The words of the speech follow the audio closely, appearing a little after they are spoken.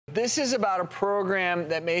This is about a program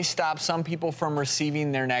that may stop some people from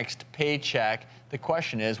receiving their next paycheck. The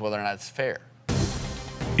question is whether or not it's fair.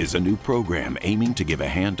 Is a new program aiming to give a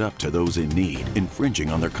hand up to those in need, infringing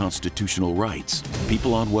on their constitutional rights.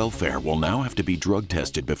 People on welfare will now have to be drug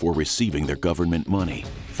tested before receiving their government money.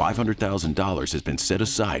 $500,000 has been set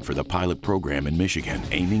aside for the pilot program in Michigan,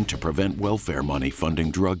 aiming to prevent welfare money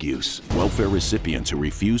funding drug use. Welfare recipients who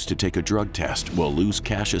refuse to take a drug test will lose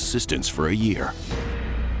cash assistance for a year.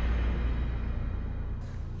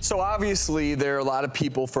 So obviously there are a lot of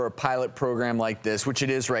people for a pilot program like this, which it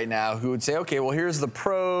is right now, who would say, okay, well, here's the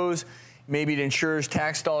pros. Maybe it ensures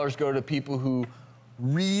tax dollars go to people who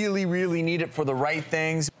really, really need it for the right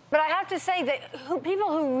things. But I have to say that people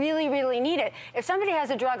who really, really need it, if somebody has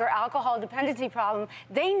a drug or alcohol dependency problem,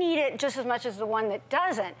 they need it just as much as the one that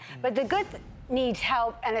doesn't. But the good needs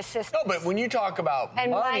help and assistance. No, but when you talk about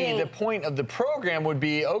money, the point of the program would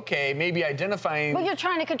be, okay, maybe identifying... Well, you're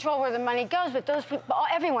trying to control where the money goes, but those people,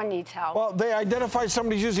 everyone needs help. Well, they identify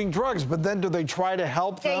somebody's using drugs, but then do they try to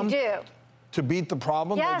help them? They do. To beat the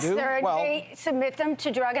problem? Yes, they do? They submit them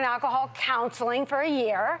to drug and alcohol counseling for a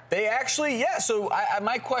year. They actually, yeah. So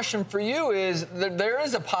my question for you is, there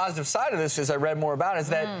is a positive side of this, as I read more about, is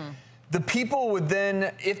that the people would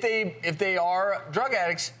then, if they are drug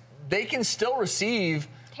addicts, they can still receive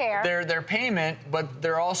their payment, but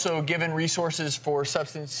they're also given resources for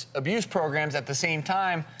substance abuse programs at the same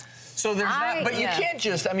time. So there's not, but you can't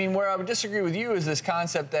just, I mean, where I would disagree with you is this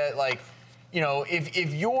concept that, like, you know,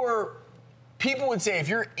 if you're, people would say if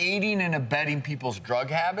you're aiding and abetting people's drug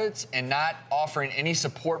habits and not offering any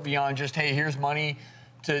support beyond just, hey, here's money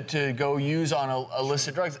to go use on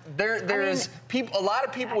illicit drugs, a lot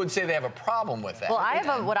of people would say they have a problem with that.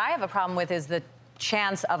 Well, what I have a problem with is the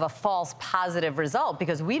chance of a false positive result,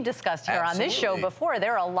 because we've discussed here on this show before,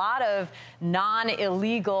 there are a lot of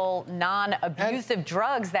non-illegal, non-abusive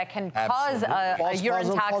drugs that can cause a urine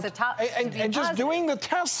toxicity. And just doing the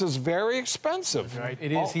tests is very expensive. Right,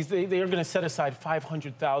 it is. They are going to set aside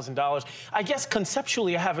 $500,000. I guess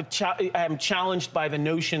conceptually, I am challenged by the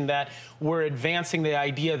notion that we're advancing the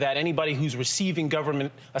idea that anybody who's receiving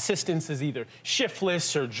government assistance is either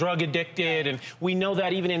shiftless or drug addicted, and we know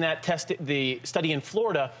that even in that the study in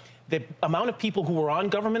Florida, the amount of people who were on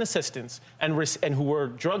government assistance and who were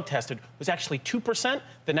drug tested was actually 2%.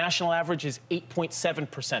 The national average is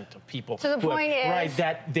 8.7% of people. So the point is...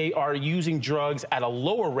 that they are using drugs at a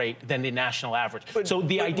lower rate than the national average. So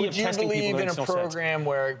the idea of testing people makes no sense. Would you believe in a program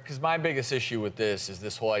where, because my biggest issue with this is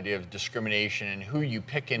this whole idea of discrimination and who you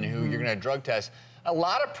pick and who you're going to drug test. A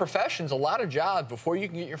lot of professions, a lot of jobs, before you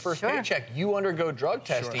can get your first paycheck, you undergo drug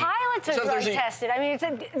testing. Pilots are drug tested. I mean,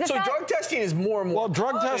 so drug testing is more and more. Well,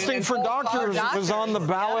 drug testing for doctors was on the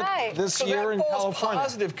ballot this year in California. So that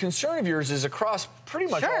positive concern of yours is across pretty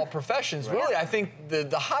much all professions. Really, I think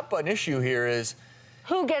the hot button issue here is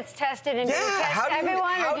who gets tested, and do you test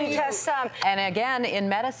everyone or do you test some? And again, in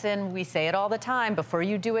medicine, we say it all the time, before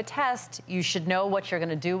you do a test, you should know what you're going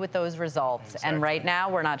to do with those results. Exactly. And right now,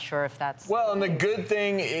 we're not sure if that's... Well, and the good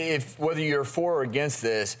thing, whether you're for or against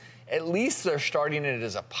this, at least they're starting it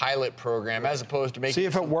as a pilot program as opposed to making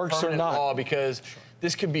it permanent law, because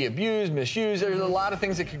this could be abused, misused. There's a lot of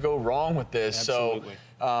things that could go wrong with this. Absolutely.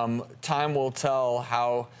 So time will tell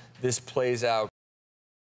how this plays out.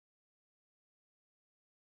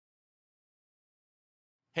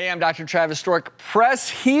 Hey, I'm Dr. Travis Stork. Press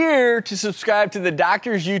here to subscribe to the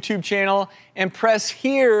doctor's YouTube channel and press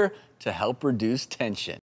here to help reduce tension.